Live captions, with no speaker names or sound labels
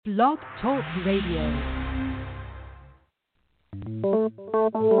Blog Talk Radio.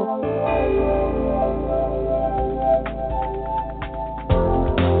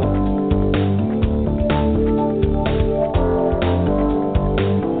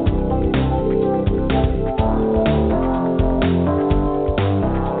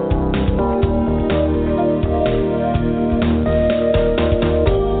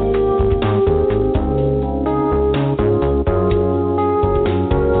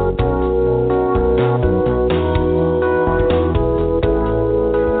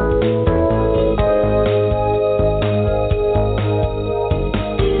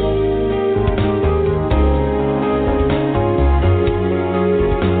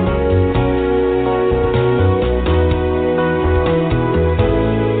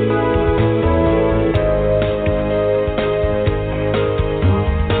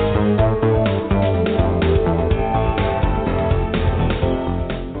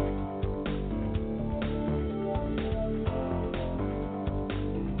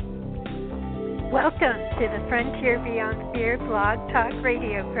 Welcome to the Frontier Beyond Fear blog talk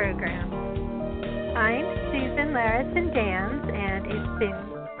radio program. I'm Susan Larison Dans, and it's been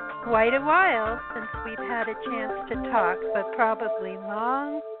quite a while since we've had a chance to talk, but probably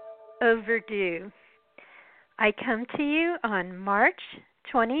long overdue. I come to you on March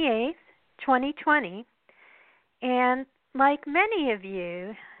 28th, 2020, and like many of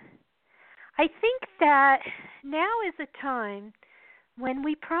you, I think that now is a time when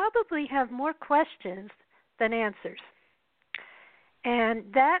we probably have more questions than answers. And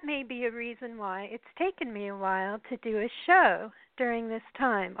that may be a reason why it's taken me a while to do a show during this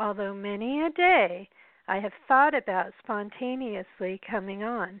time, although many a day I have thought about spontaneously coming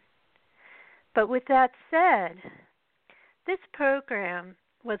on. But with that said, this program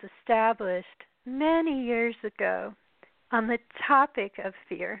was established many years ago on the topic of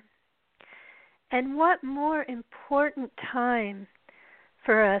fear. And what more important time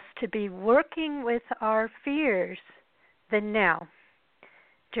for us to be working with our fears than now,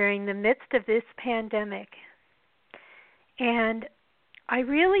 during the midst of this pandemic. And I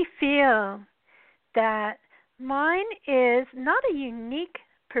really feel that mine is not a unique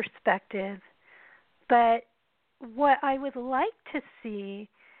perspective, but what I would like to see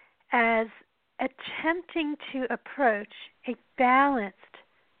as attempting to approach a balanced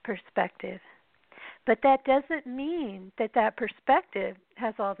perspective. But that doesn't mean that that perspective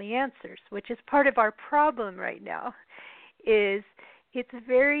has all the answers, which is part of our problem right now, is it's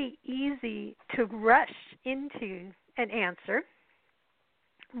very easy to rush into an answer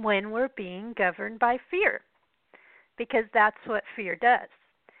when we're being governed by fear, because that's what fear does,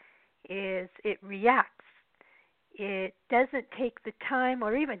 is it reacts. It doesn't take the time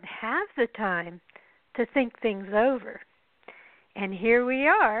or even have the time to think things over. And here we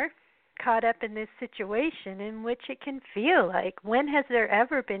are, caught up in this situation in which it can feel like, when has there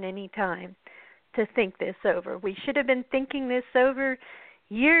ever been any time to think this over? We should have been thinking this over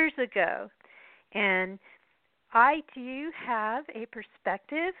years ago. And I do have a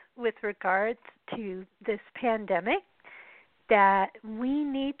perspective with regards to this pandemic that we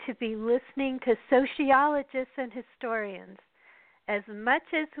need to be listening to sociologists and historians as much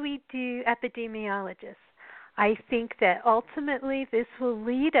as we do epidemiologists. I think that ultimately this will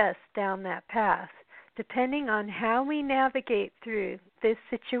lead us down that path. Depending on how we navigate through this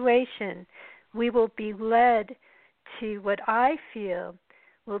situation, we will be led to what I feel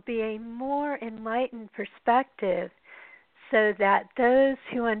will be a more enlightened perspective, so that those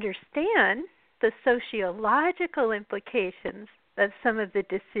who understand the sociological implications of some of the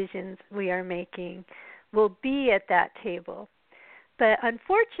decisions we are making will be at that table. But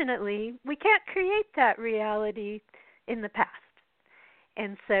unfortunately, we can't create that reality in the past.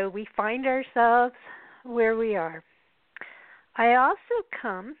 And so we find ourselves where we are. I also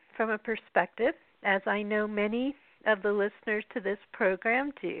come from a perspective, as I know many of the listeners to this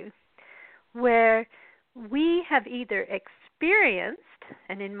program do, where we have either experienced,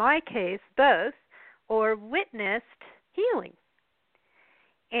 and in my case both, or witnessed healing.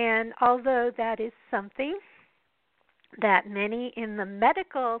 And although that is something that many in the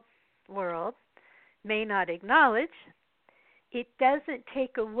medical world may not acknowledge, it doesn't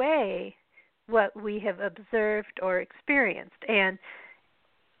take away what we have observed or experienced. And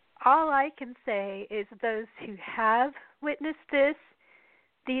all I can say is those who have witnessed this,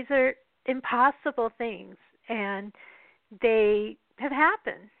 these are impossible things, and they have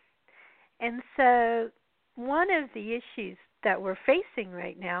happened. And so one of the issues that we're facing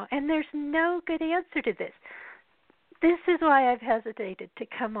right now, and there's no good answer to this, This is why I've hesitated to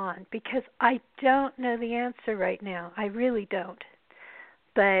come on, because I don't know the answer right now. I really don't.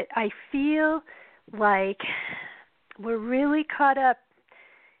 But I feel like we're really caught up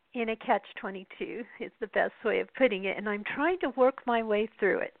in a catch-22 is the best way of putting it, and I'm trying to work my way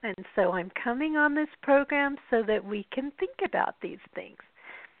through it. And so I'm coming on this program so that we can think about these things.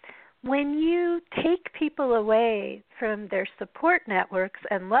 When you take people away from their support networks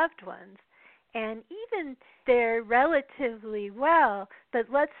and loved ones, and even they're relatively well, but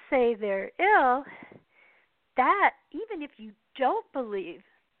let's say they're ill, that even if you don't believe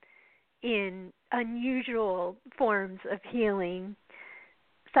in unusual forms of healing,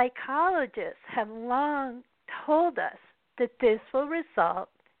 psychologists have long told us that this will result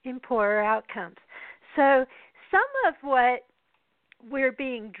in poorer outcomes. So some of what we're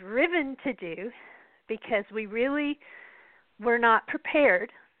being driven to do, because we really were not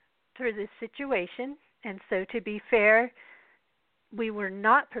prepared for this situation, and so to be fair, we were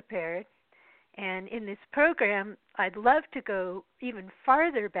not prepared. And in this program, I'd love to go even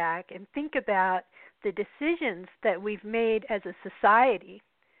farther back and think about the decisions that we've made as a society,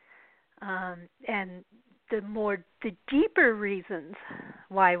 and the deeper reasons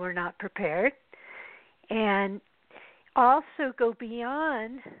why we're not prepared, and also go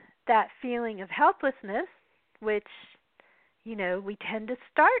beyond that feeling of helplessness, which, we tend to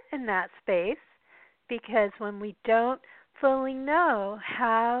start in that space because when we don't fully know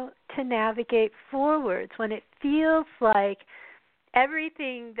how to navigate forwards, when it feels like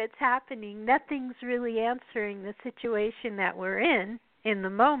everything that's happening, nothing's really answering the situation that we're in the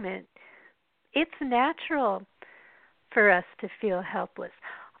moment, it's natural for us to feel helpless.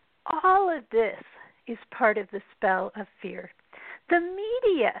 All of this is part of the spell of fear. The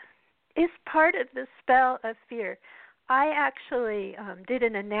media is part of the spell of fear. I actually did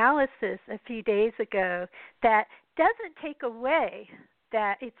an analysis a few days ago that doesn't take away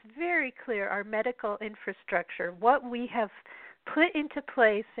that it's very clear our medical infrastructure, what we have put into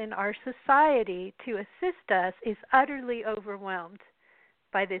place in our society to assist us, is utterly overwhelmed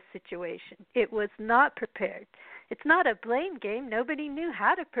by this situation. It was not prepared. It's not a blame game. Nobody knew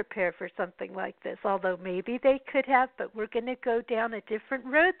how to prepare for something like this, although maybe they could have, but we're going to go down a different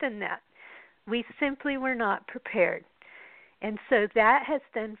road than that. We simply were not prepared. And so that has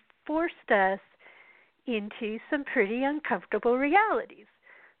then forced us into some pretty uncomfortable realities,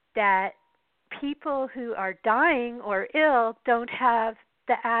 that people who are dying or ill don't have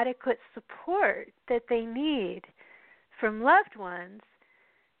the adequate support that they need from loved ones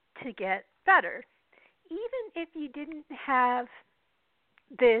to get better. Even if you didn't have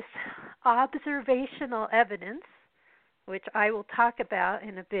this observational evidence, which I will talk about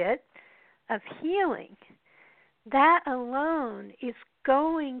in a bit, of healing, that alone is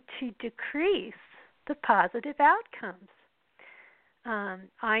going to decrease the positive outcomes.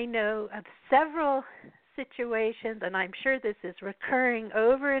 I know of several situations, and I'm sure this is recurring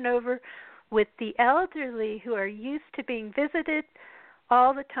over and over, with the elderly who are used to being visited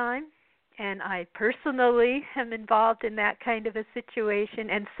all the time, and I personally am involved in that kind of a situation,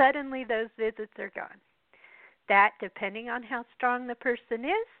 and suddenly those visits are gone. That, depending on how strong the person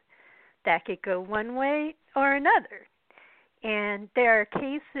is, that could go one way or another. And there are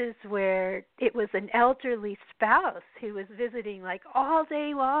cases where it was an elderly spouse who was visiting like all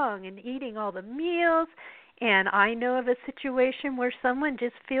day long and eating all the meals, and I know of a situation where someone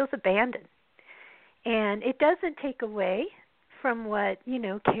just feels abandoned. And it doesn't take away from what,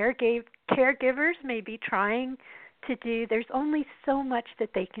 caregivers may be trying to do. There's only so much that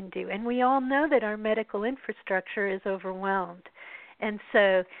they can do. And we all know that our medical infrastructure is overwhelmed. And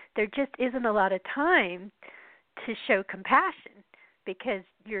so there just isn't a lot of time to show compassion because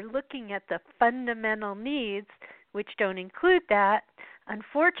you're looking at the fundamental needs, which don't include that.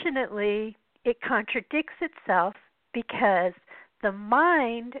 Unfortunately, it contradicts itself because the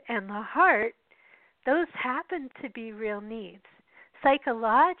mind and the heart, those happen to be real needs.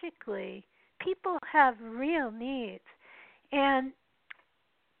 Psychologically, people have real needs. And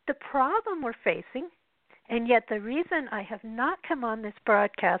the problem we're facing, and yet the reason I have not come on this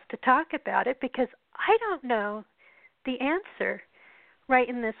broadcast to talk about it, because I don't know the answer right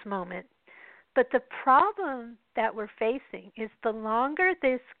in this moment. But the problem that we're facing is the longer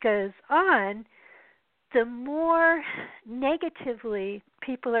this goes on, the more negatively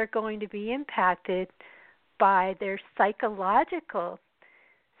people are going to be impacted by their psychological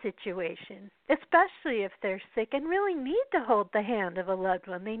situation, especially if they're sick and really need to hold the hand of a loved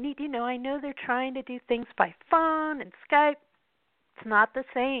one. They need, I know they're trying to do things by phone and Skype. It's not the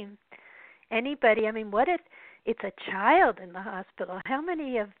same. What if it's a child in the hospital? How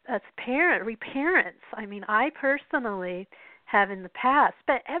many of us parents, I personally have in the past,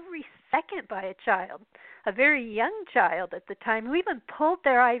 but every second by a child a very young child at the time who even pulled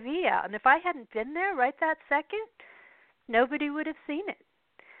their IV out. And if I hadn't been there right that second, nobody would have seen it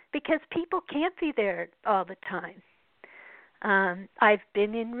because people can't be there all the time. I've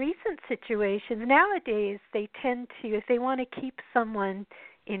been in recent situations. Nowadays, they tend to, if they want to keep someone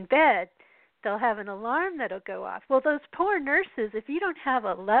in bed, they'll have an alarm that'll go off. Well, those poor nurses, if you don't have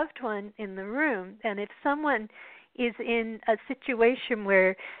a loved one in the room, and if someone is in a situation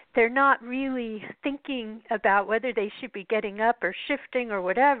where they're not really thinking about whether they should be getting up or shifting or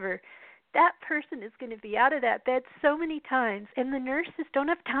whatever, that person is going to be out of that bed so many times, and the nurses don't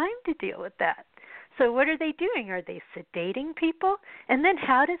have time to deal with that. So what are they doing? Are they sedating people? And then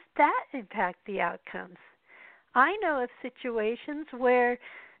how does that impact the outcomes? I know of situations where,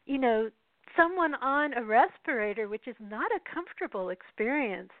 someone on a respirator, which is not a comfortable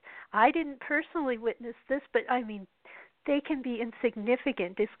experience. I didn't personally witness this, but they can be in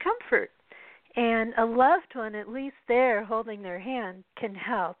significant discomfort. And a loved one, at least there holding their hand, can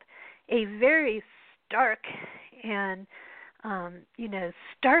help. A very stark and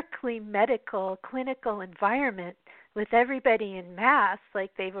starkly medical, clinical environment with everybody in masks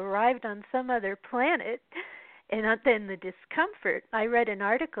like they've arrived on some other planet, and then the discomfort. I read an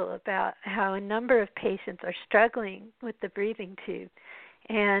article about how a number of patients are struggling with the breathing tube,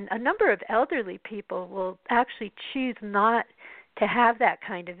 and a number of elderly people will actually choose not to have that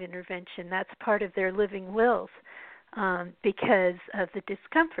kind of intervention. That's part of their living wills because of the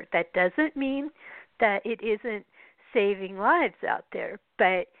discomfort. That doesn't mean that it isn't saving lives out there.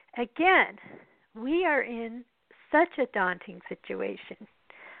 But again, we are in such a daunting situation.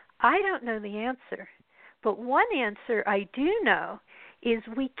 I don't know the answer, but one answer I do know is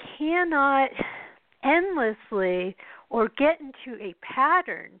we cannot endlessly or get into a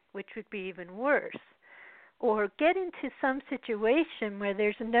pattern, which would be even worse, or get into some situation where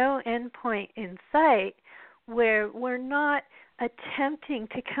there's no end point in sight, where we're not attempting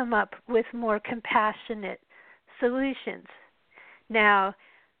to come up with more compassionate solutions. Now,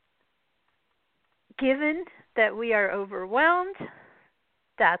 given that we are overwhelmed,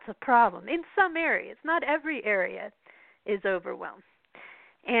 that's a problem. In some areas, not every area is overwhelmed.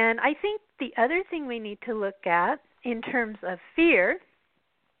 And I think the other thing we need to look at in terms of fear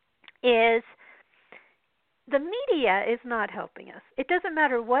is the media is not helping us. It doesn't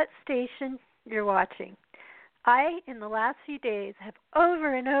matter what station you're watching. In the last few days, have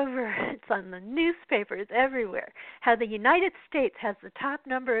over and over, it's on the newspapers everywhere, how the United States has the top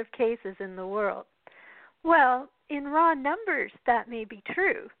number of cases in the world. Well, in raw numbers, that may be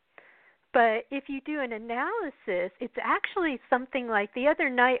true. But if you do an analysis, it's actually something like the other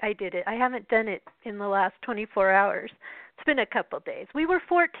night I did it. I haven't done it in the last 24 hours. It's been a couple of days. We were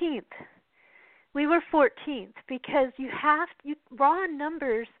 14th. We were 14th because raw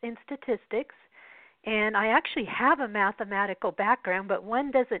numbers in statistics. And I actually have a mathematical background, but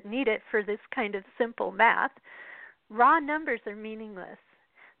one doesn't need it for this kind of simple math. Raw numbers are meaningless.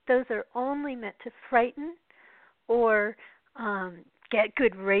 Those are only meant to frighten or get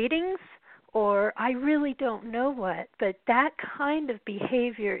good ratings, or I really don't know what. But that kind of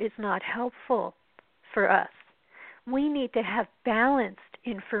behavior is not helpful for us. We need to have balanced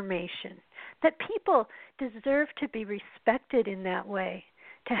information, that people deserve to be respected in that way,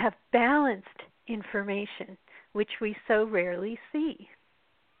 to have balanced information, which we so rarely see.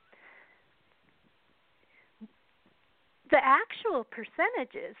 The actual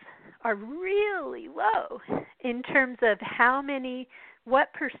percentages are really low in terms of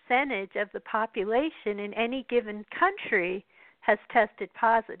what percentage of the population in any given country has tested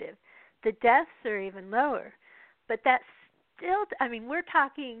positive. The deaths are even lower. But that's still, we're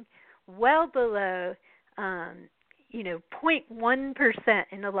talking well below 0.1%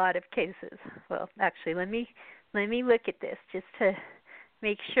 in a lot of cases. Well, actually, let me look at this just to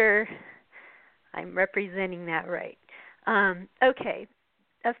make sure I'm representing that right. Okay,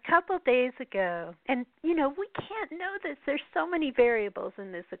 a couple days ago, and we can't know this. There's so many variables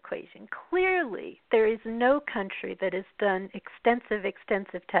in this equation. Clearly, there is no country that has done extensive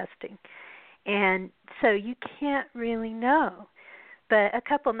testing, and so you can't really know. But a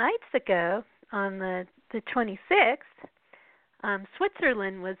couple nights ago, on the 26th,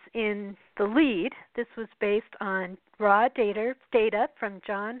 Switzerland was in the lead. This was based on raw data from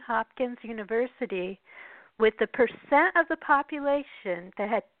Johns Hopkins University, with the percent of the population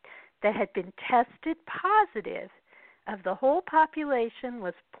that had been tested positive of the whole population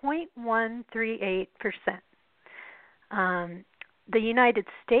was 0.138%. The United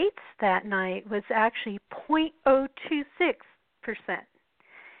States that night was actually 0.026%.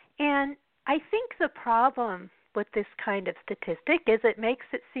 And I think the problem with this kind of statistic is it makes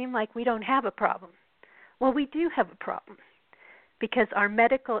it seem like we don't have a problem. Well, we do have a problem because our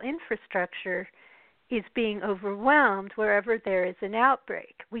medical infrastructure is being overwhelmed wherever there is an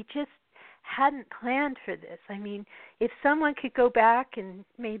outbreak. We just hadn't planned for this. I mean, if someone could go back and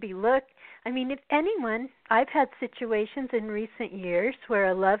maybe look, I mean, if anyone, I've had situations in recent years where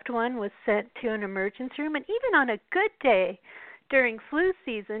a loved one was sent to an emergency room, and even on a good day during flu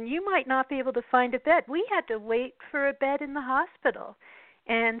season, you might not be able to find a bed. We had to wait for a bed in the hospital.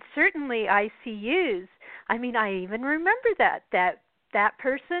 And certainly ICUs, I mean, I even remember that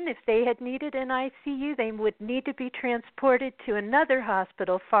person, if they had needed an ICU, they would need to be transported to another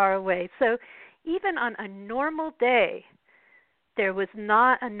hospital far away. So even on a normal day, there was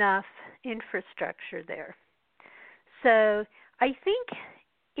not enough infrastructure there. So I think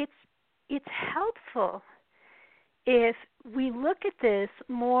it's helpful if we look at this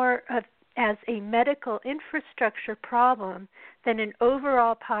more as a medical infrastructure problem than an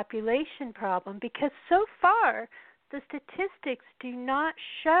overall population problem, because so far the statistics do not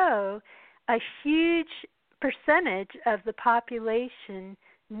show a huge percentage of the population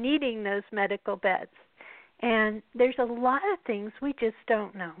needing those medical beds. And there's a lot of things we just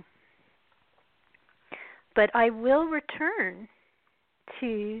don't know. But I will return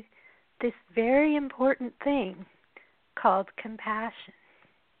to this very important thing called compassion.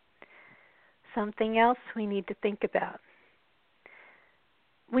 Something else we need to think about.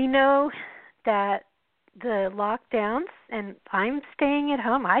 We know that the lockdowns, and I'm staying at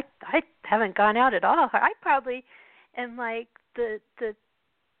home. I haven't gone out at all. I probably am like the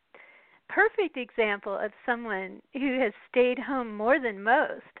perfect example of someone who has stayed home more than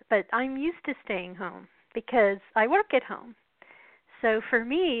most, but I'm used to staying home because I work at home. So for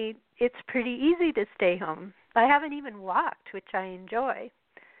me, it's pretty easy to stay home. I haven't even walked, which I enjoy.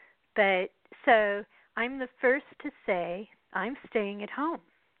 But so I'm the first to say I'm staying at home.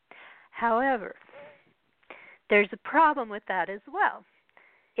 However, there's a problem with that as well.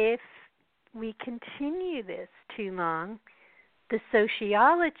 If we continue this too long, the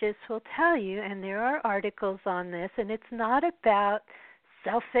sociologists will tell you, and there are articles on this, and it's not about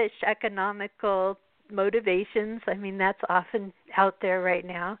selfish economical motivations. I mean, that's often out there right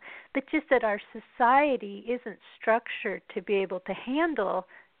now, but just that our society isn't structured to be able to handle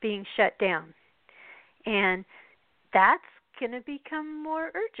being shut down. And that's going to become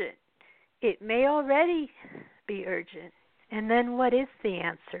more urgent. It may already be urgent. And then what is the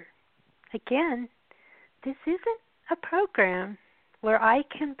answer? Again, this isn't a program where I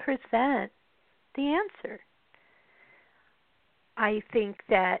can present the answer. I think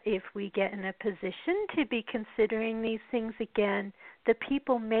that if we get in a position to be considering these things again, the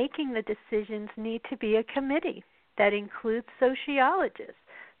people making the decisions need to be a committee that includes sociologists,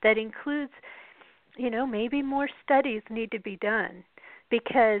 that includes, maybe more studies need to be done,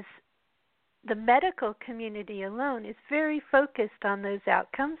 because the medical community alone is very focused on those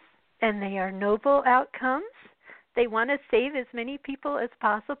outcomes, and they are noble outcomes. They want to save as many people as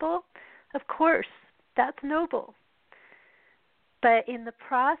possible. Of course, that's noble. But in the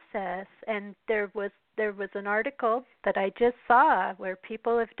process, and there was an article that I just saw where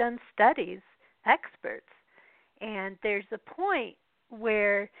people have done studies, experts, and there's a point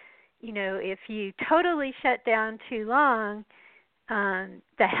where, if you totally shut down too long,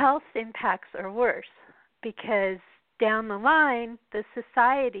 the health impacts are worse, because down the line the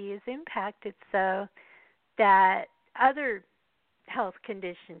society is impacted so that other health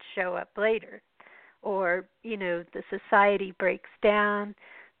conditions show up later, or the society breaks down.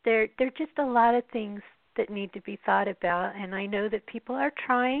 There are just a lot of things that need to be thought about, and I know that people are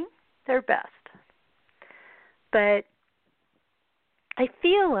trying their best. But I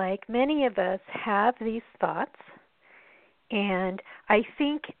feel like many of us have these thoughts, and I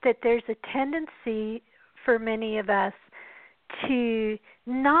think that there's a tendency for many of us to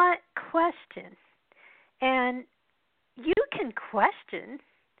not question. And you can question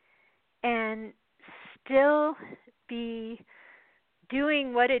and still be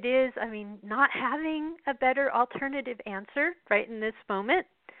doing what it is, not having a better alternative answer right in this moment.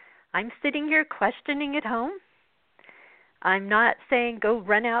 I'm sitting here questioning at home. I'm not saying go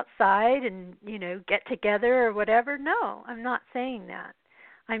run outside and, get together or whatever. No, I'm not saying that.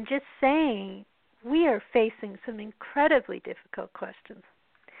 I'm just saying we are facing some incredibly difficult questions.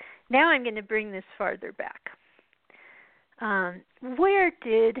 Now I'm going to bring this farther back. Where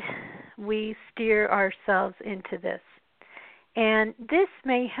did we steer ourselves into this? And this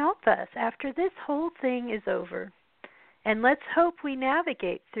may help us after this whole thing is over. And let's hope we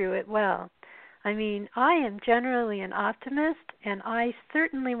navigate through it well. I am generally an optimist, and I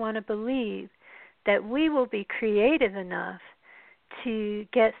certainly want to believe that we will be creative enough to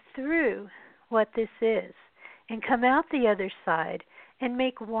get through what this is and come out the other side and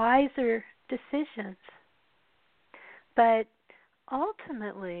make wiser decisions. But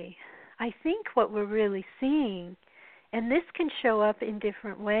ultimately, I think what we're really seeing, and this can show up in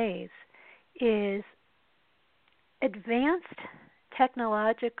different ways, is advanced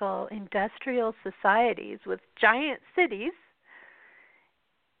technological industrial societies with giant cities.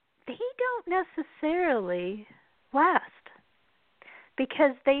 They don't necessarily last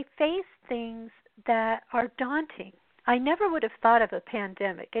because they face things that are daunting. I never would have thought of a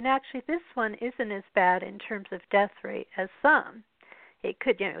pandemic, and actually this one isn't as bad in terms of death rate as some. It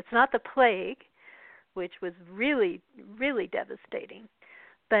could, it's not the plague, which was really, really devastating,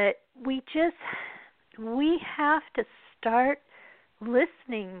 but we have to start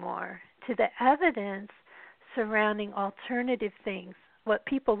listening more to the evidence surrounding alternative things, what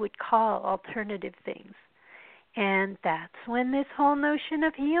people would call alternative things. And that's when this whole notion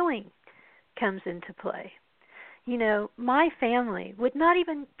of healing comes into play. My family would not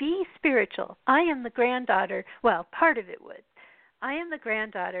even be spiritual. I am the granddaughter, well, part of it would. I am the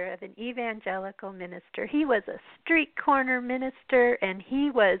granddaughter of an evangelical minister. He was a street corner minister, and he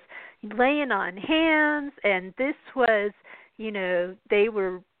was laying on hands, and this was, they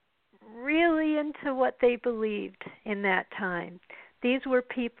were really into what they believed in that time. These were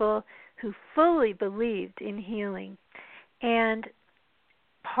people who fully believed in healing. And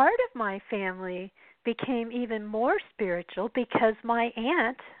part of my family became even more spiritual because my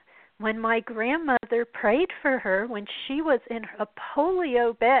aunt, when my grandmother prayed for her when she was in a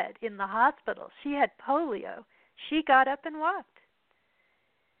polio bed in the hospital, she had polio, she got up and walked.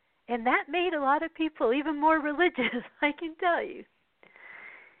 And that made a lot of people even more religious, I can tell you.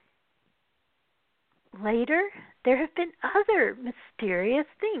 Later, there have been other mysterious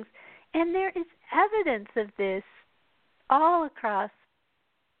things, and there is evidence of this all across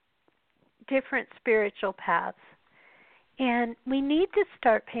different spiritual paths. And we need to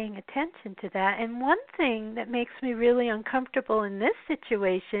start paying attention to that. And one thing that makes me really uncomfortable in this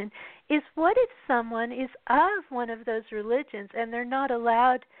situation is, what if someone is of one of those religions and they're not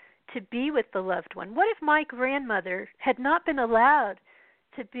allowed to be with the loved one? What if my grandmother had not been allowed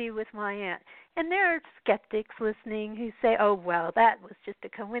to be with my aunt? And there are skeptics listening who say, oh, well, that was just a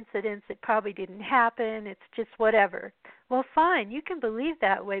coincidence. It probably didn't happen. It's just whatever. Well, fine, you can believe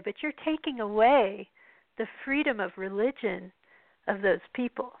that way, but you're taking away the freedom of religion of those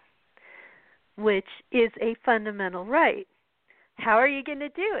people, which is a fundamental right. How are you going to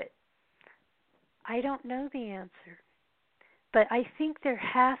do it? I don't know the answer. But I think there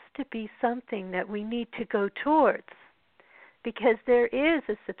has to be something that we need to go towards, because there is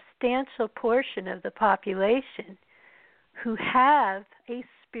a substantial portion of the population who have a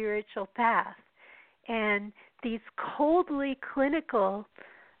spiritual path. And these coldly clinical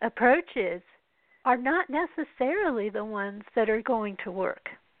approaches are not necessarily the ones that are going to work.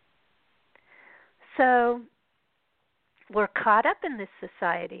 So we're caught up in this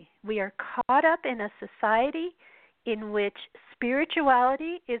society. We are caught up in a society in which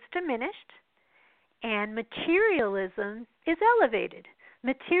spirituality is diminished and materialism is elevated.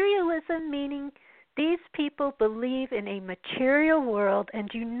 Materialism meaning these people believe in a material world and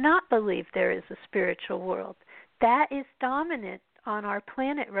do not believe there is a spiritual world. That is dominant on our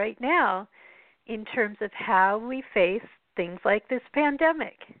planet right now in terms of how we face things like this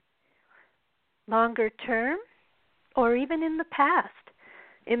pandemic. Longer term, or even in the past.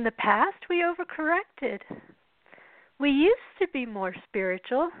 In the past, we overcorrected. We used to be more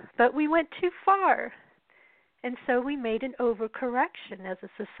spiritual, but we went too far. And so we made an overcorrection as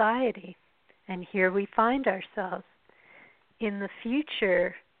a society. And here we find ourselves. In the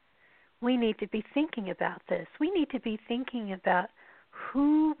future, we need to be thinking about this. We need to be thinking about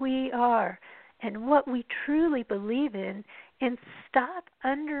who we are and what we truly believe in, and stop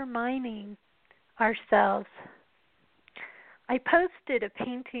undermining ourselves. I posted a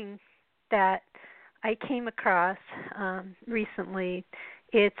painting that I came across recently.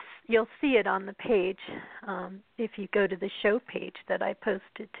 You'll see it on the page if you go to the show page that I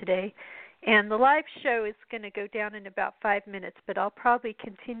posted today. And the live show is going to go down in about 5 minutes, but I'll probably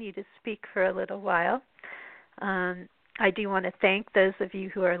continue to speak for a little while. I do want to thank those of you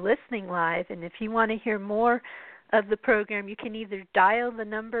who are listening live, and if you want to hear more of the program, you can either dial the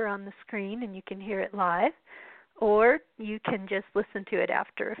number on the screen and you can hear it live, or you can just listen to it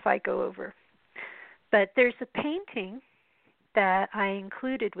after if I go over. But there's a painting that I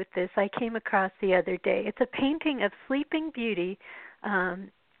included with this I came across the other day. It's a painting of Sleeping Beauty,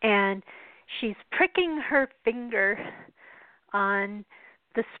 and she's pricking her finger on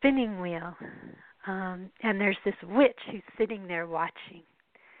the spinning wheel. And there's this witch who's sitting there watching.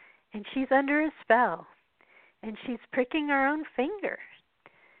 and she's under a spell, and she's pricking her own finger.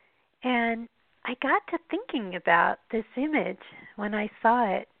 And I got to thinking about this image when I saw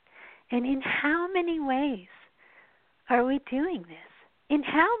it, and in how many ways are we doing this? In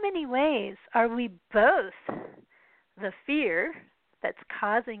how many ways are we both the fear that's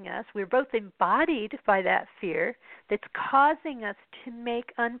causing us, we're both embodied by that fear that's causing us to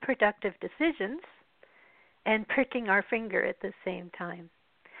make unproductive decisions and pricking our finger at the same time?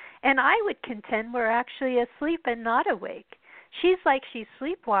 And I would contend we're actually asleep and not awake. She's like she's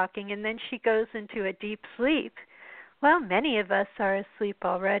sleepwalking and then she goes into a deep sleep. Well, many of us are asleep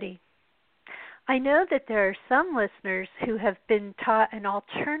already. I know that there are some listeners who have been taught an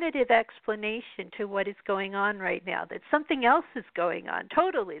alternative explanation to what is going on right now, that something else is going on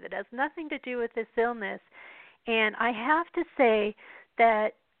totally that has nothing to do with this illness. And I have to say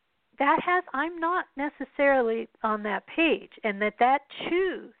that I'm not necessarily on that page, and that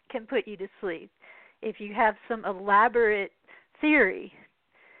too can put you to sleep if you have some elaborate theory.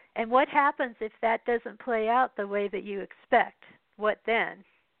 And what happens if that doesn't play out the way that you expect? What then?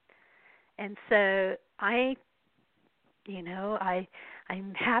 And so I'm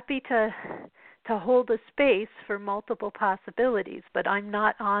happy to hold a space for multiple possibilities, but I'm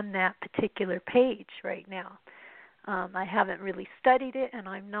not on that particular page right now. I haven't really studied it, and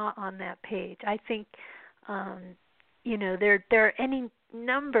I'm not on that page. I think, there are any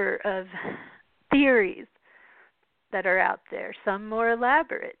number of theories that are out there, some more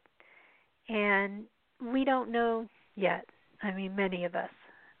elaborate, and we don't know yet. I mean, many of us.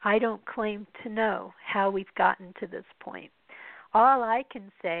 I don't claim to know how we've gotten to this point. All I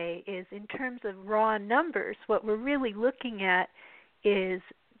can say is in terms of raw numbers, what we're really looking at is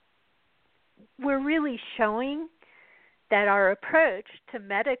we're really showing that our approach to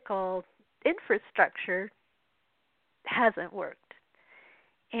medical infrastructure hasn't worked.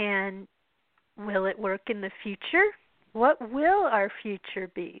 And will it work in the future? What will our future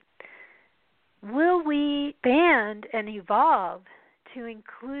be? Will we expand and evolve to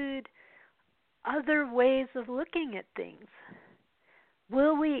include other ways of looking at things?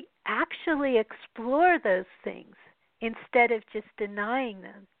 Will we actually explore those things instead of just denying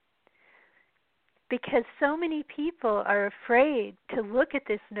them? Because so many people are afraid to look at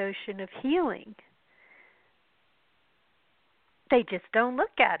this notion of healing. They just don't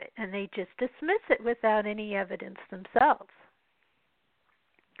look at it, and they just dismiss it without any evidence themselves.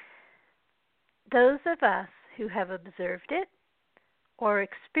 Those of us who have observed it or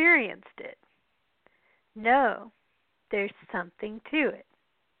experienced it know there's something to it,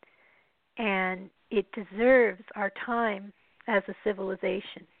 and it deserves our time as a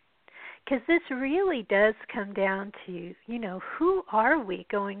civilization. Because this really does come down to, who are we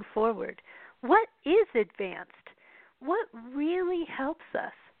going forward? What is advanced? What really helps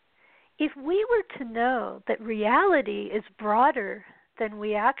us? If we were to know that reality is broader than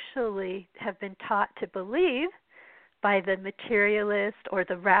we actually have been taught to believe by the materialist or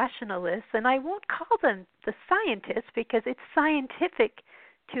the rationalist, and I won't call them the scientists because it's scientific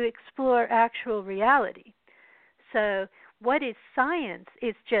to explore actual reality. So what is science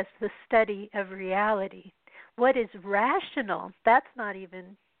is just the study of reality. What is rational, that's not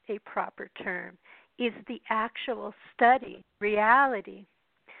even a proper term, is the actual study, reality.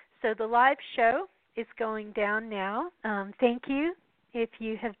 So the live show is going down now. Thank you if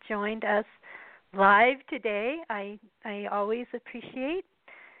you have joined us live today. I always appreciate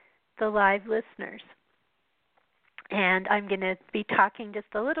the live listeners. And I'm going to be talking just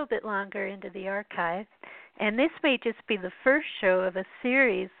a little bit longer into the archive. And this may just be the first show of a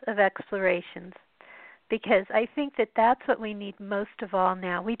series of explorations, because I think that that's what we need most of all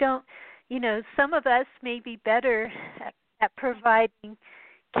now. We don't, some of us may be better at providing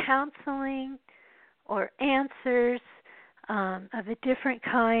counseling or answers of a different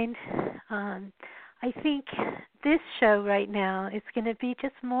kind. I think this show right now is going to be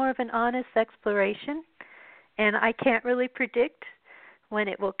just more of an honest exploration, and I can't really predict when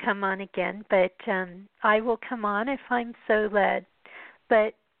it will come on again, but I will come on if I'm so led.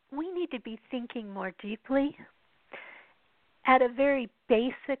 But we need to be thinking more deeply at a very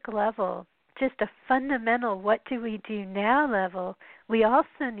basic level, just a fundamental what do we do now level. We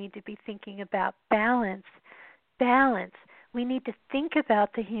also need to be thinking about balance. We need to think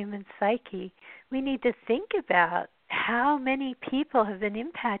about the human psyche. We need to think about how many people have been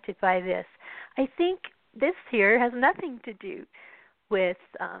impacted by this. I think this here has nothing to do with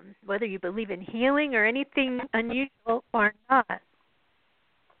whether you believe in healing or anything unusual or not.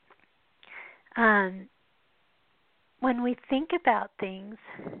 When we think about things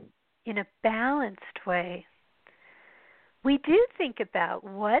in a balanced way, we do think about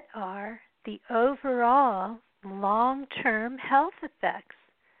what are the overall long-term health effects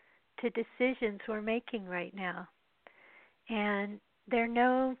to decisions we're making right now. And there are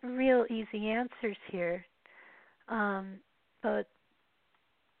no real easy answers here, but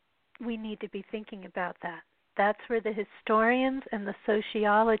we need to be thinking about that. That's where the historians and the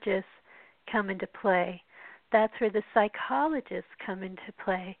sociologists come into play. That's where the psychologists come into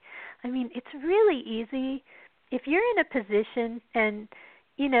play. I mean, it's really easy. If you're in a position, and,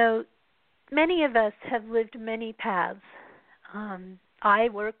 you know, many of us have lived many paths. I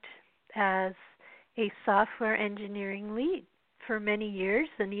worked as a software engineering lead for many years,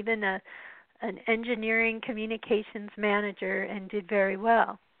 and even an engineering communications manager, and did very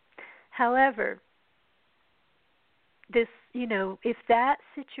well. However, this, you know, if that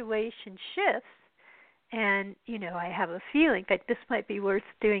situation shifts, and, you know, I have a feeling that this might be worth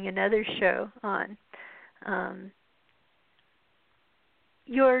doing another show on,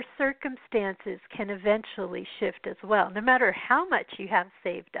 your circumstances can eventually shift as well, no matter how much you have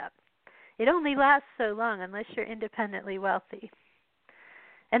saved up. It only lasts so long unless you're independently wealthy.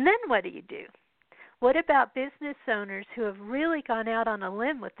 And then what do? What about business owners who have really gone out on a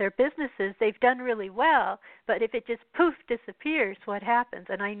limb with their businesses? They've done really well, but if it just poof disappears, what happens?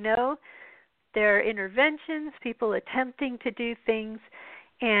 And I know there are interventions, people attempting to do things,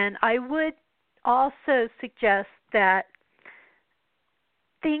 and I would also suggest that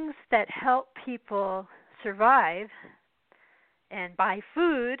things that help people survive and buy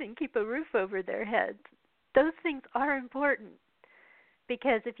food and keep a roof over their heads, those things are important.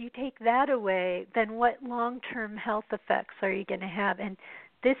 Because if you take that away, then what long-term health effects are you going to have? And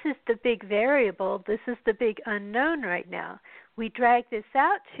this is the big variable. This is the big unknown right now. We drag this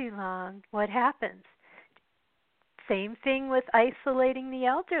out too long, what happens? Same thing with isolating the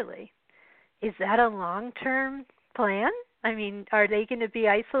elderly. Is that a long-term plan? I mean, are they going to be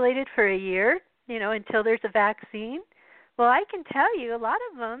isolated for a year, you know, until there's a vaccine? Well, I can tell you a lot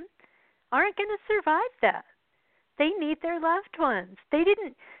of them aren't going to survive that. They need their loved ones. They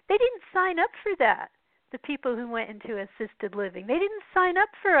didn't sign up for that, the people who went into assisted living. They didn't sign up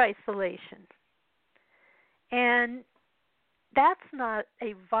for isolation. And that's not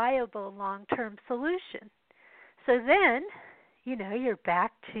a viable long-term solution. So then, you know, you're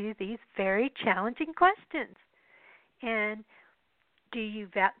back to these very challenging questions. And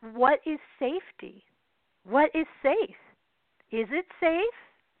what is safety? What is safe? Is it safe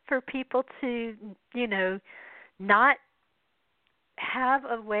for people to, you know, not have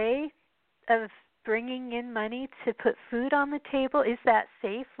a way of bringing in money to put food on the table? Is that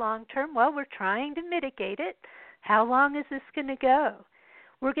safe long term? Well, we're trying to mitigate it. How long is this going to go?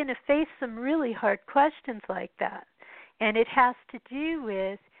 We're going to face some really hard questions like that. And it has to do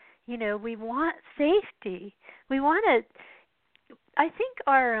with, you know, we want safety. We want to, I think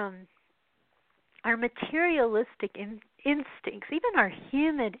our materialistic instincts, even our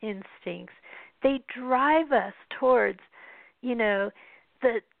human instincts, they drive us towards, you know,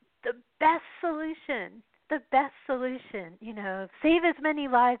 the best solution, you know, save as many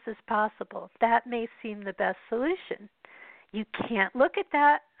lives as possible. That may seem the best solution. You can't look at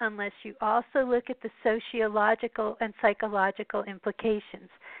that unless you also look at the sociological and psychological implications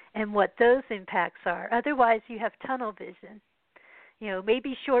and what those impacts are. Otherwise, you have tunnel vision. You know,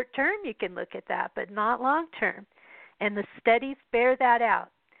 maybe short term you can look at that, but not long term. And the studies bear that out,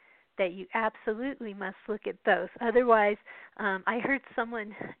 that you absolutely must look at both. Otherwise, I heard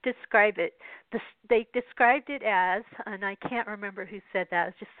someone describe it. They described it as, and I can't remember who said that, it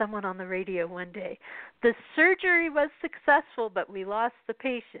was just someone on the radio one day, the surgery was successful, but we lost the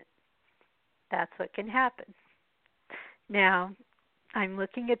patient. That's what can happen. Now, I'm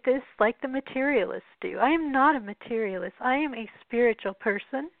looking at this like the materialists do. I am not a materialist. I am a spiritual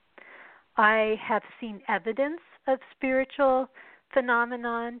person. I have seen evidence of spiritual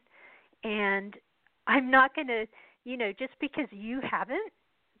phenomenon, and I'm not going to, you know, just because you haven't,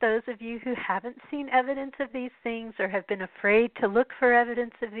 those of you who haven't seen evidence of these things or have been afraid to look for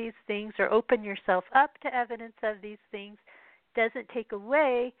evidence of these things or open yourself up to evidence of these things, doesn't take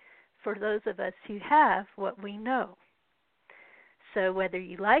away for those of us who have what we know. So whether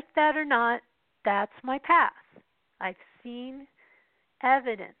you like that or not, that's my path. I've seen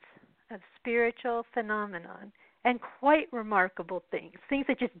evidence of spiritual phenomenon and quite remarkable things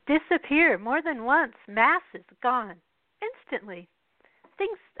that just disappear more than once, masses gone instantly.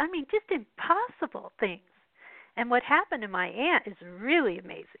 Things, I mean, just impossible things. And what happened to my aunt is really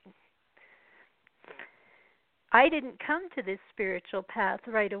amazing. I didn't come to this spiritual path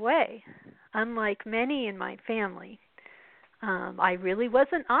right away, unlike many in my family. I really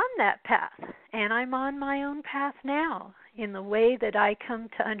wasn't on that path, and I'm on my own path now. in the way that I come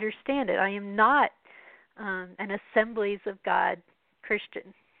to understand it. I am not an Assemblies of God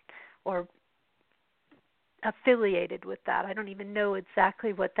Christian or affiliated with that. I don't even know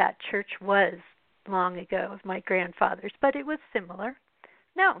exactly what that church was long ago of my grandfather's, but it was similar.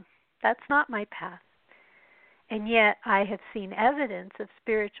 No, that's not my path. And yet I have seen evidence of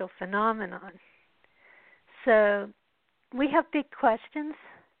spiritual phenomenon. So we have big questions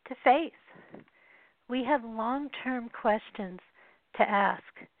to face. We have long-term questions to ask.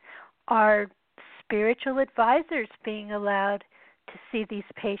 Are spiritual advisors being allowed to see these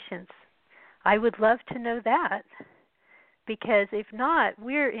patients? I would love to know that, because if not,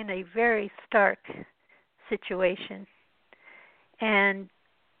 we're in a very stark situation. And,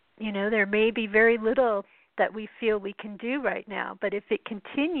 there may be very little that we feel we can do right now, but if it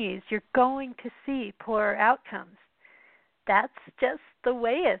continues, you're going to see poorer outcomes. That's just the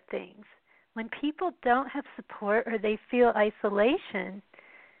way of things. When people don't have support or they feel isolation,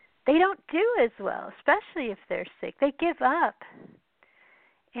 they don't do as well, especially if they're sick. They give up.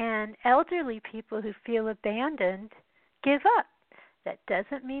 And elderly people who feel abandoned give up. That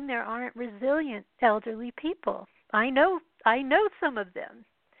doesn't mean there aren't resilient elderly people. I know some of them.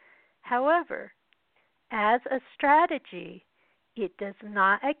 However, as a strategy, it does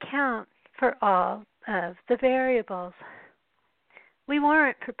not account for all of the variables. We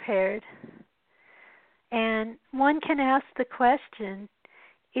weren't prepared. And one can ask the question,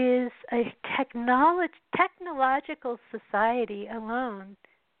 is a technological society alone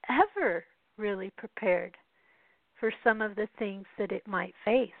ever really prepared for some of the things that it might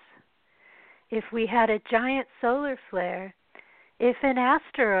face? If we had a giant solar flare, if an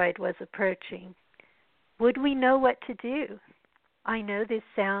asteroid was approaching, would we know what to do? I know this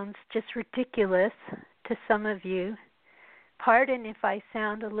sounds just ridiculous to some of you. Pardon if I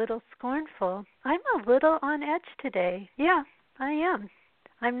sound a little scornful. I'm a little on edge today. Yeah, I am.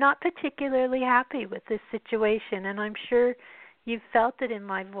 I'm not particularly happy with this situation, and I'm sure you've felt it in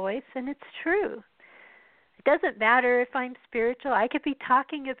my voice, and it's true. It doesn't matter if I'm spiritual. I could be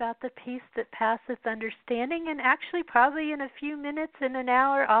talking about the peace that passeth understanding, and actually probably in a few minutes, in an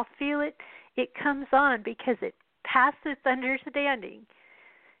hour, I'll feel it. It comes on because it passeth understanding.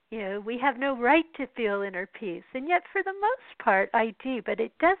 We have no right to feel inner peace, and yet for the most part I do, but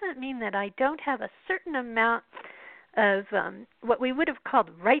it doesn't mean that I don't have a certain amount of what we would have called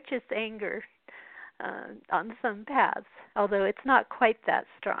righteous anger on some paths, although it's not quite that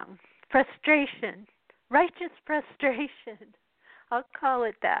strong. Frustration, righteous frustration, I'll call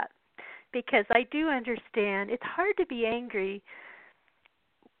it that, because I do understand it's hard to be angry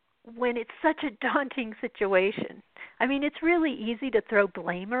when it's such a daunting situation. I mean, it's really easy to throw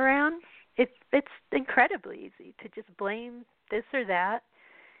blame around. It's incredibly easy to just blame this or that,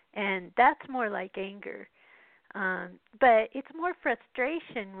 and that's more like anger. But it's more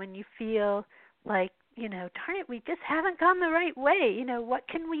frustration when you feel like, darn it, we just haven't gone the right way. What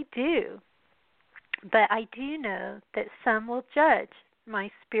can we do? But I do know that some will judge my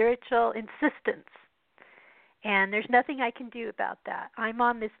spiritual insistence. And there's nothing I can do about that. I'm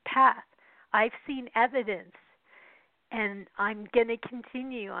on this path. I've seen evidence, and I'm going to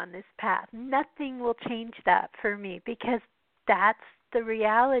continue on this path. Nothing will change that for me, because that's the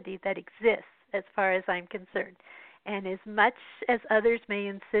reality that exists as far as I'm concerned. And as much as others may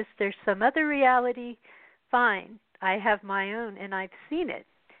insist there's some other reality, fine. I have my own, and I've seen it,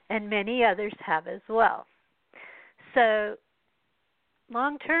 and many others have as well. So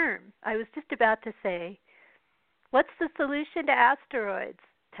long term, I was just about to say, what's the solution to asteroids?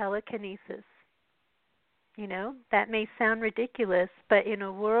 Telekinesis. That may sound ridiculous, but in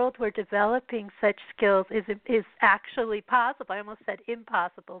a world where developing such skills is actually possible, I almost said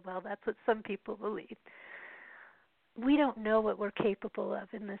impossible. Well, that's what some people believe. We don't know what we're capable of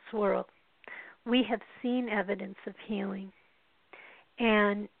in this world. We have seen evidence of healing,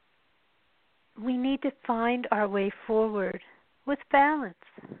 and we need to find our way forward with balance.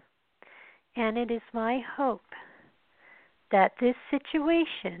 And it is my hope that this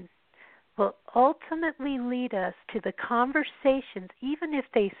situation will ultimately lead us to the conversations, even if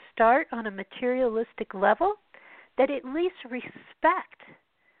they start on a materialistic level, that at least respect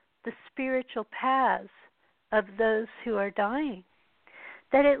the spiritual paths of those who are dying,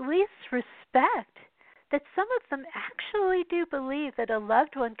 that at least respect that some of them actually do believe that a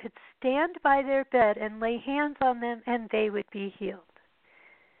loved one could stand by their bed and lay hands on them and they would be healed.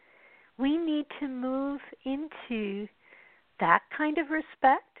 We need to move into that kind of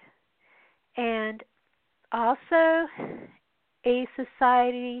respect, and also a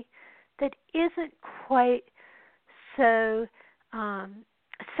society that isn't quite so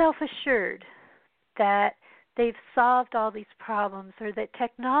self-assured that they've solved all these problems or that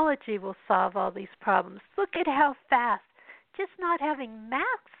technology will solve all these problems. Look at how fast just not having maps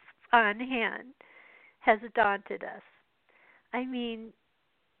on hand has daunted us. I mean,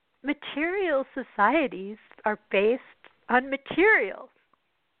 material societies are based on materials.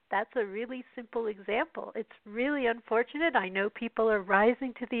 That's a really simple example. It's really unfortunate. I know people are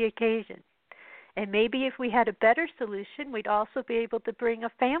rising to the occasion. And maybe if we had a better solution, we'd also be able to bring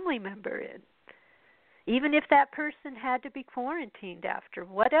a family member in. Even if that person had to be quarantined after,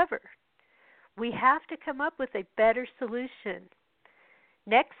 whatever. We have to come up with a better solution.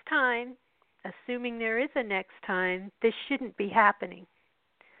 Next time, assuming there is a next time, this shouldn't be happening.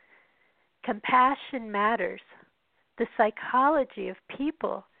 Compassion matters. The psychology of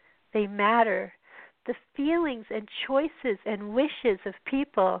people, they matter. The feelings and choices and wishes of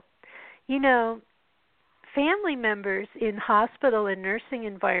people. You know, family members in hospital and nursing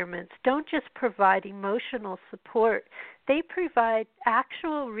environments don't just provide emotional support. They provide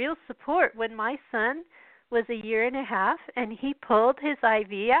actual real support. When my son was 1.5 years and he pulled his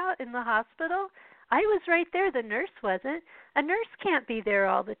IV out in the hospital, I was right there. The nurse wasn't. A nurse can't be there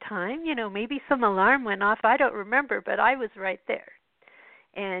all the time. You know, maybe some alarm went off. I don't remember, but I was right there.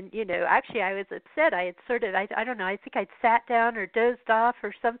 And, you know, actually I was upset. I had I don't know, I think I'd sat down or dozed off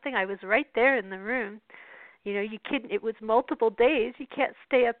or something. I was right there in the room. You know, it was multiple days. You can't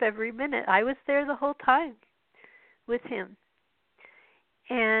stay up every minute. I was there the whole time with him.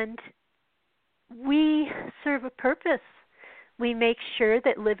 And we serve a purpose. We make sure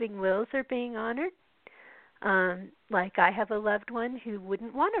that living wills are being honored. Like I have a loved one who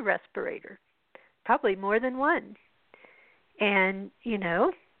wouldn't want a respirator, probably more than one. And, you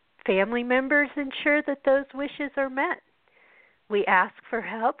know, family members ensure that those wishes are met. We ask for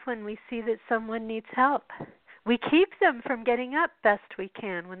help when we see that someone needs help. We keep them from getting up best we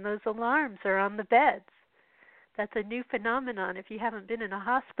can when those alarms are on the beds. That's a new phenomenon if you haven't been in a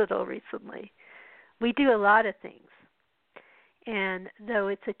hospital recently. We do a lot of things. And though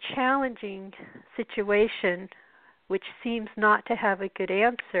it's a challenging situation, which seems not to have a good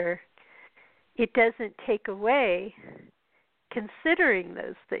answer, it doesn't take away considering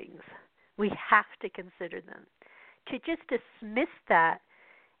those things. We have to consider them. To just dismiss that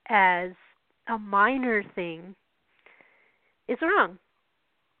as a minor thing is wrong,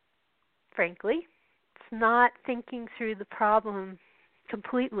 frankly. It's not thinking through the problem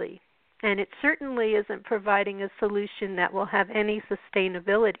completely. And it certainly isn't providing a solution that will have any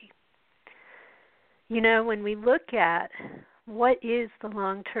sustainability. You know, when we look at what is the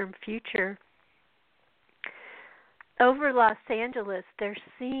long-term future, over Los Angeles, they're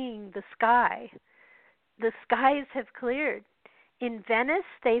seeing the sky. The skies have cleared. In Venice,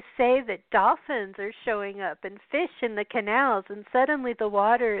 they say that dolphins are showing up and fish in the canals, and suddenly the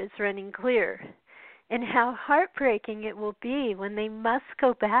water is running clear. And how heartbreaking it will be when they must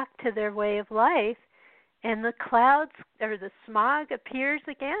go back to their way of life and the clouds or the smog appears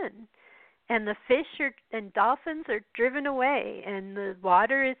again and the fish and dolphins are driven away and the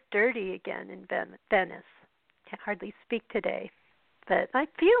water is dirty again in Venice. I can hardly speak today, but I'm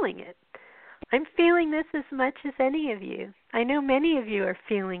feeling it. I'm feeling this as much as any of you. I know many of you are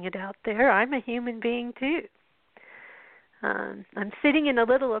feeling it out there. I'm a human being too. I'm sitting in a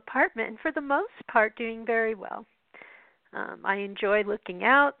little apartment and for the most part doing very well. I enjoy looking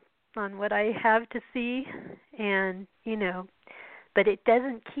out on what I have to see and, you know, but it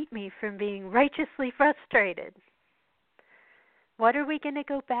doesn't keep me from being righteously frustrated. What are we going to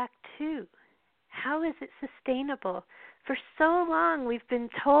go back to? How is it sustainable? For so long we've been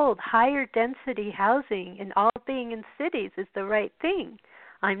told higher density housing and all being in cities is the right thing.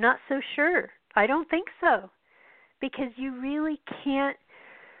 I'm not so sure. I don't think so. Because you really can't,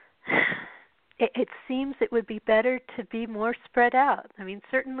 it seems it would be better to be more spread out. I mean,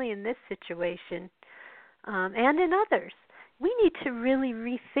 certainly in this situation and in others, we need to really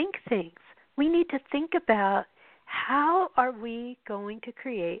rethink things. We need to think about how are we going to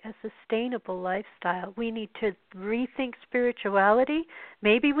create a sustainable lifestyle. We need to rethink spirituality.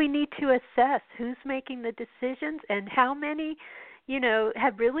 Maybe we need to assess who's making the decisions and how many you know,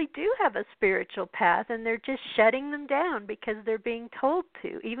 really do have a spiritual path, and they're just shutting them down because they're being told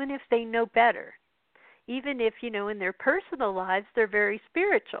to, even if they know better. Even if, you know, in their personal lives they're very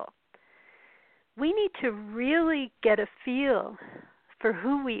spiritual. We need to really get a feel for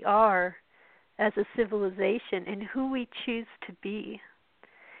who we are as a civilization and who we choose to be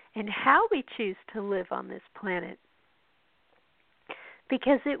and how we choose to live on this planet.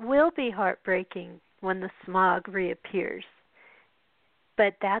 Because it will be heartbreaking when the smog reappears.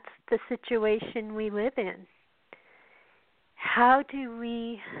 But that's the situation we live in. How do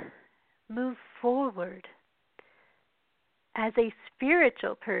we move forward? as a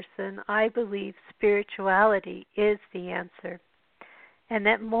spiritual person, I believe spirituality is the answer, and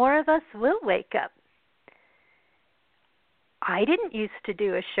that more of us will wake up. I didn't used to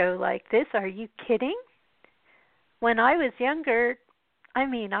do a show like this. Are you kidding? When I was younger, I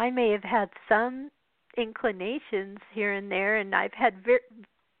may have had some inclinations here and there, and I've had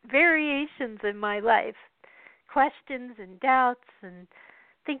variations in my life, questions and doubts and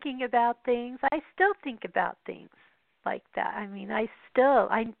thinking about things. I still think about things like that.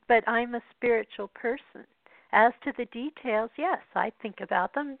 But I'm a spiritual person. As to the details, yes, I think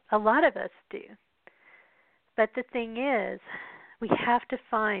about them. A lot of us do. But the thing is, we have to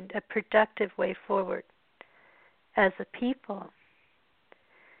find a productive way forward as a people.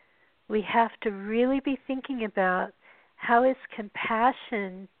 We have to really be thinking about how is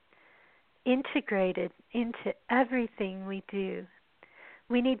compassion integrated into everything we do.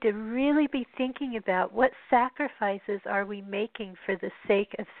 We need to really be thinking about what sacrifices are we making for the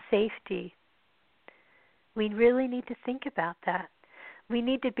sake of safety. We really need to think about that. We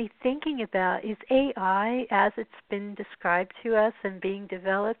need to be thinking about, is AI, as it's been described to us and being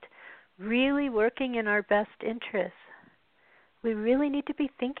developed, really working in our best interests? We really need to be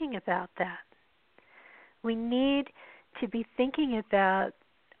thinking about that. We need to be thinking about,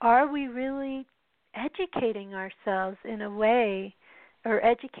 are we really educating ourselves in a way, or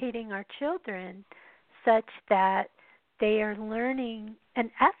educating our children such that they are learning an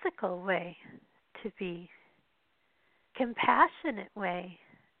ethical way to be, compassionate way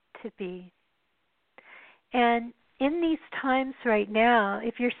to be. And in these times right now,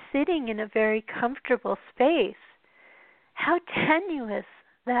 if you're sitting in a very comfortable space, how tenuous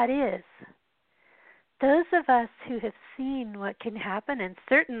that is. Those of us who have seen what can happen, and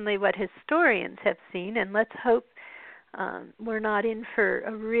certainly what historians have seen, and let's hope we're not in for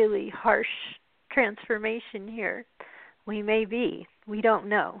a really harsh transformation here. We may be. We don't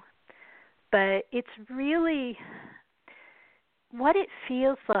know. But it's really what it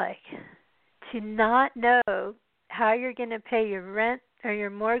feels like to not know how you're going to pay your rent or your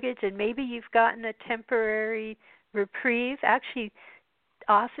mortgage, and maybe you've gotten a temporary reprieve. Actually,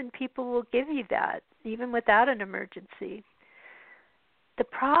 often people will give you that, even without an emergency. The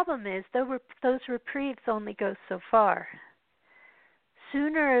problem is those reprieves only go so far.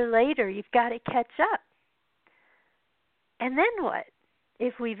 Sooner or later, you've got to catch up. And then what?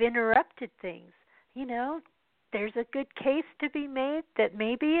 If we've interrupted things, there's a good case to be made that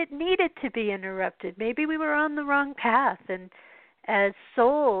maybe it needed to be interrupted. Maybe we were on the wrong path, and as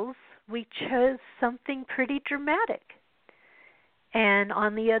souls, we chose something pretty dramatic. And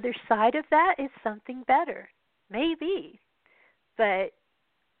on the other side of that is something better. Maybe. But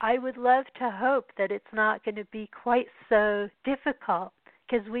I would love to hope that it's not going to be quite so difficult,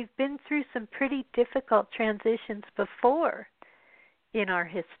 because we've been through some pretty difficult transitions before in our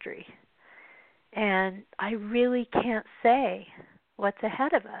history. And I really can't say what's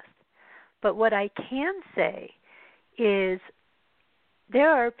ahead of us. But what I can say is there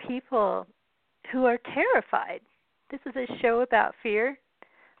are people who are terrified. This is a show about fear.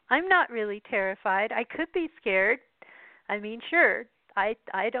 I'm not really terrified. I could be scared. Sure, I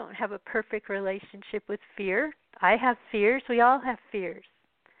don't have a perfect relationship with fear. I have fears. We all have fears.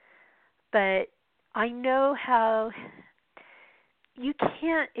 But I know how you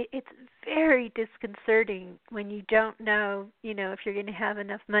can't, it's very disconcerting when you don't know, if you're going to have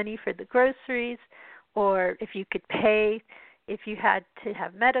enough money for the groceries, or if you could pay, if you had to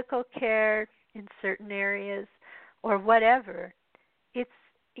have medical care in certain areas, or whatever. It's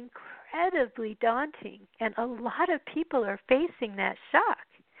incredibly daunting, and a lot of people are facing that shock.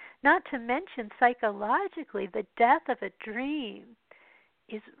 Not to mention psychologically, the death of a dream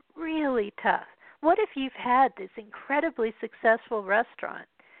is really tough. What if you've had this incredibly successful restaurant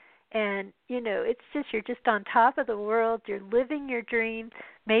and, it's just, you're just on top of the world, you're living your dream,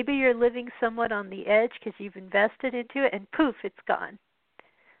 maybe you're living somewhat on the edge because you've invested into it, and poof, it's gone.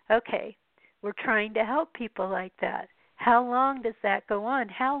 Okay, we're trying to help people like that. How long does that go on?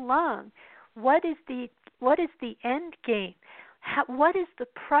 How long? What is the end game? What is the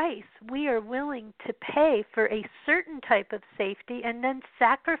price we are willing to pay for a certain type of safety and then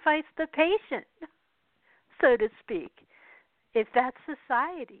sacrifice the patient, so to speak, if that's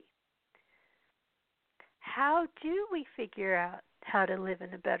society? How do we figure out how to live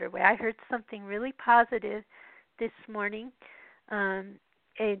in a better way? I heard something really positive this morning. In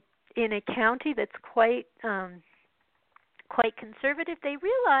a county that's quite conservative, they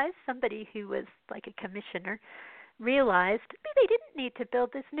realized, somebody who was like a commissioner realized they didn't need to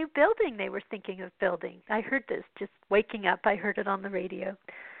build this new building they were thinking of building. I heard this just waking up. I heard it on the radio.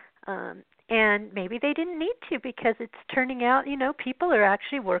 And maybe they didn't need to because it's turning out, people are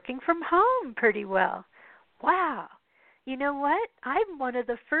actually working from home pretty well. Wow. You know what? I'm one of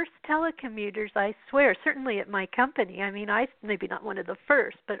the first telecommuters, I swear, certainly at my company. I mean, I maybe not one of the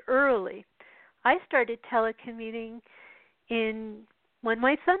first, but early. I started telecommuting when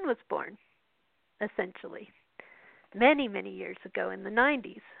my son was born, essentially, many, many years ago in the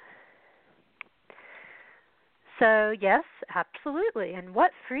 90s. So, yes, absolutely. And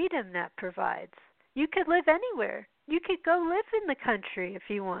what freedom that provides. You could live anywhere. You could go live in the country if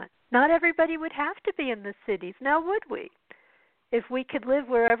you want. Not everybody would have to be in the cities. Now, would we? If we could live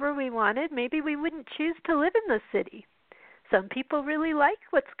wherever we wanted, maybe we wouldn't choose to live in the city. Some people really like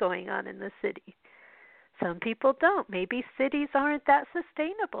what's going on in the city. Some people don't. Maybe cities aren't that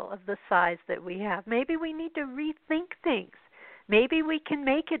sustainable of the size that we have. Maybe we need to rethink things. Maybe we can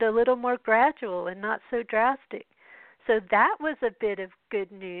make it a little more gradual and not so drastic. So that was a bit of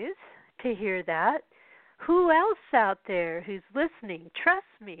good news to hear that. Who else out there who's listening? Trust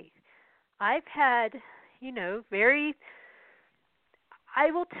me. I've had,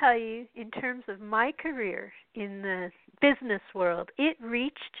 I will tell you, in terms of my career in the business world, it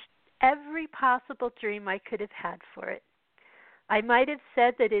reached every possible dream I could have had for it. I might have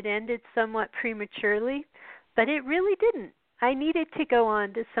said that it ended somewhat prematurely, but it really didn't. I needed to go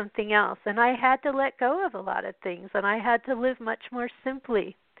on to something else, and I had to let go of a lot of things, and I had to live much more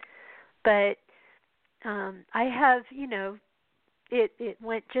simply. But I have, it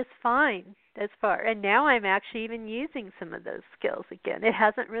went just fine as far, and now I'm actually even using some of those skills again. It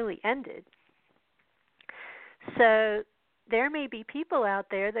hasn't really ended. So there may be people out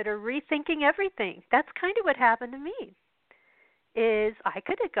there that are rethinking everything. That's kind of what happened to me. Is I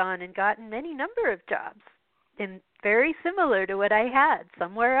could have gone and gotten any number of jobs, and very similar to what I had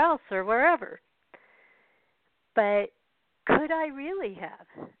somewhere else or wherever. But could I really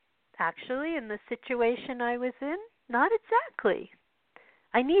have? Actually, in the situation I was in, not exactly.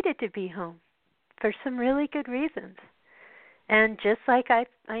 I needed to be home for some really good reasons. And just like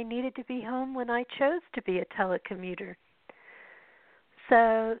I needed to be home when I chose to be a telecommuter.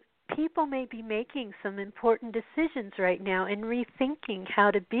 So people may be making some important decisions right now and rethinking how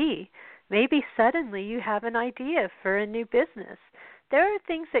to be. Maybe suddenly you have an idea for a new business. There are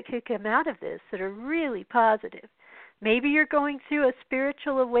things that could come out of this that are really positive. Maybe you're going through a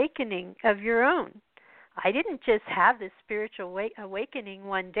spiritual awakening of your own. I didn't just have this spiritual awakening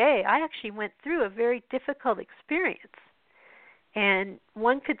one day. I actually went through a very difficult experience. And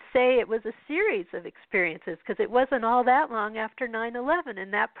one could say it was a series of experiences because it wasn't all that long after 9/11,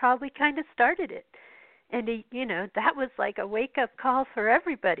 and that probably kind of started it. And, that was like a wake-up call for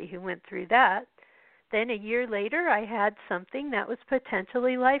everybody who went through that. Then a year later, I had something that was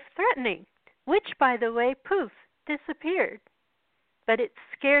potentially life-threatening, which, by the way, poof, disappeared. But it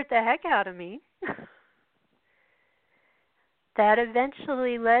scared the heck out of me. That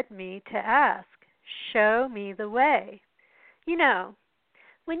eventually led me to ask, show me the way.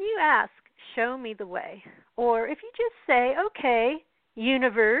 When you ask, show me the way, or if you just say, okay,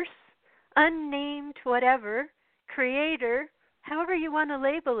 universe, unnamed whatever, creator, however you want to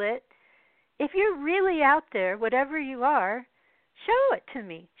label it, if you're really out there, whatever you are, show it to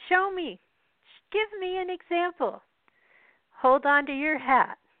me. Show me. Give me an example. Hold on to your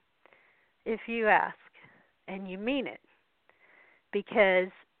hat if you ask, and you mean it.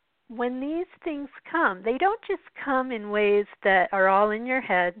 Because when these things come, they don't just come in ways that are all in your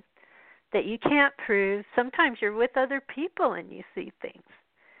head, that you can't prove. Sometimes you're with other people and you see things.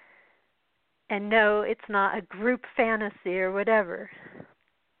 And no, it's not a group fantasy or whatever.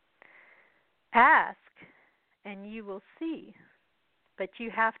 Ask and you will see. But you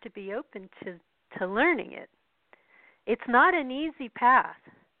have to be open to learning it. It's not an easy path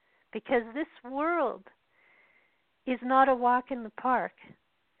because this world is not a walk in the park.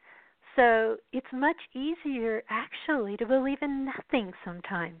 So it's much easier actually to believe in nothing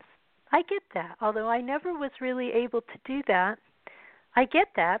sometimes. I get that, although I never was really able to do that. I get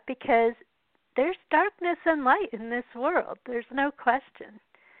that because there's darkness and light in this world. There's no question.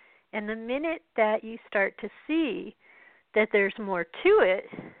 And the minute that you start to see that there's more to it,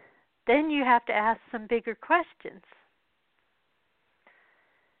 then you have to ask some bigger questions.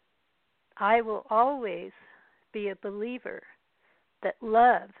 I will always be a believer that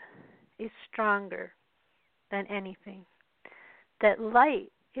love is stronger than anything, that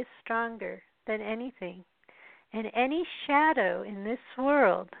light is stronger than anything, and any shadow in this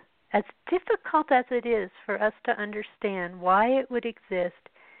world, as difficult as it is for us to understand why it would exist,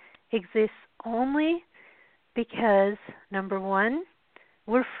 exists only because, number one,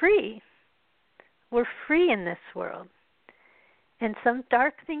 we're free. We're free in this world. And some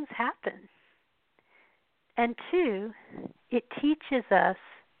dark things happen. And 2, it teaches us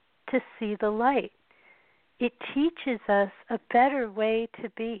to see the light. It teaches us a better way to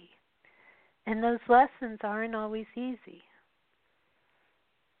be. And those lessons aren't always easy.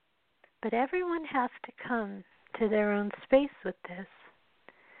 But everyone has to come to their own space with this.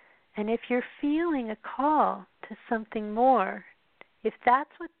 And if you're feeling a call to something more, if that's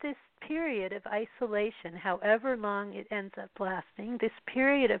what this period of isolation, however long it ends up lasting, this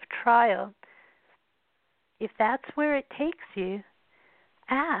period of trial, if that's where it takes you,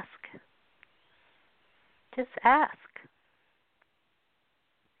 ask. Just ask.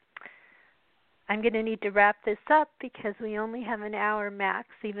 I'm going to need to wrap this up because we only have an hour max,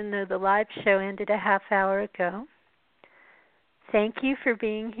 even though the live show ended a half hour ago. Thank you for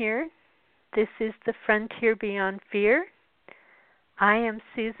being here. This is The Frontier Beyond Fear. I am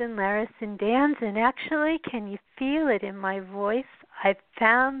Susan Larison-Dans, and actually, can you feel it in my voice? I've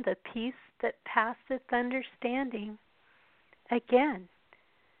found the peace that passeth understanding again,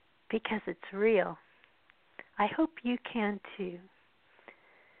 because it's real. I hope you can too.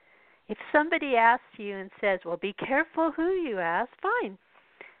 If somebody asks you and says, well, be careful who you ask, fine.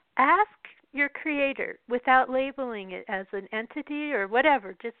 Ask your Creator without labeling it as an entity or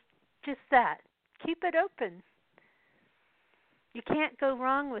whatever, just that. Keep it open. You can't go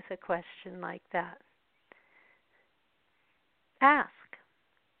wrong with a question like that. Ask,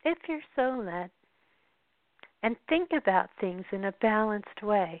 if you're so led. And think about things in a balanced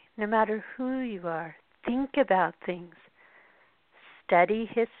way, no matter who you are. Think about things. Study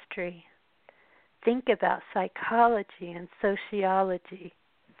history. Think about psychology and sociology.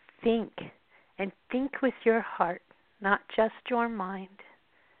 Think, and think with your heart, not just your mind.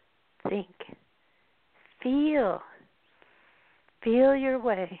 Think. Feel. Feel your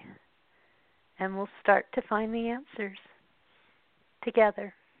way, and we'll start to find the answers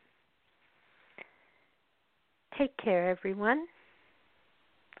together. Take care, everyone.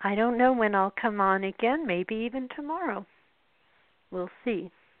 I don't know when I'll come on again, maybe even tomorrow. We'll see.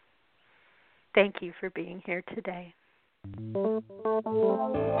 Thank you for being here today.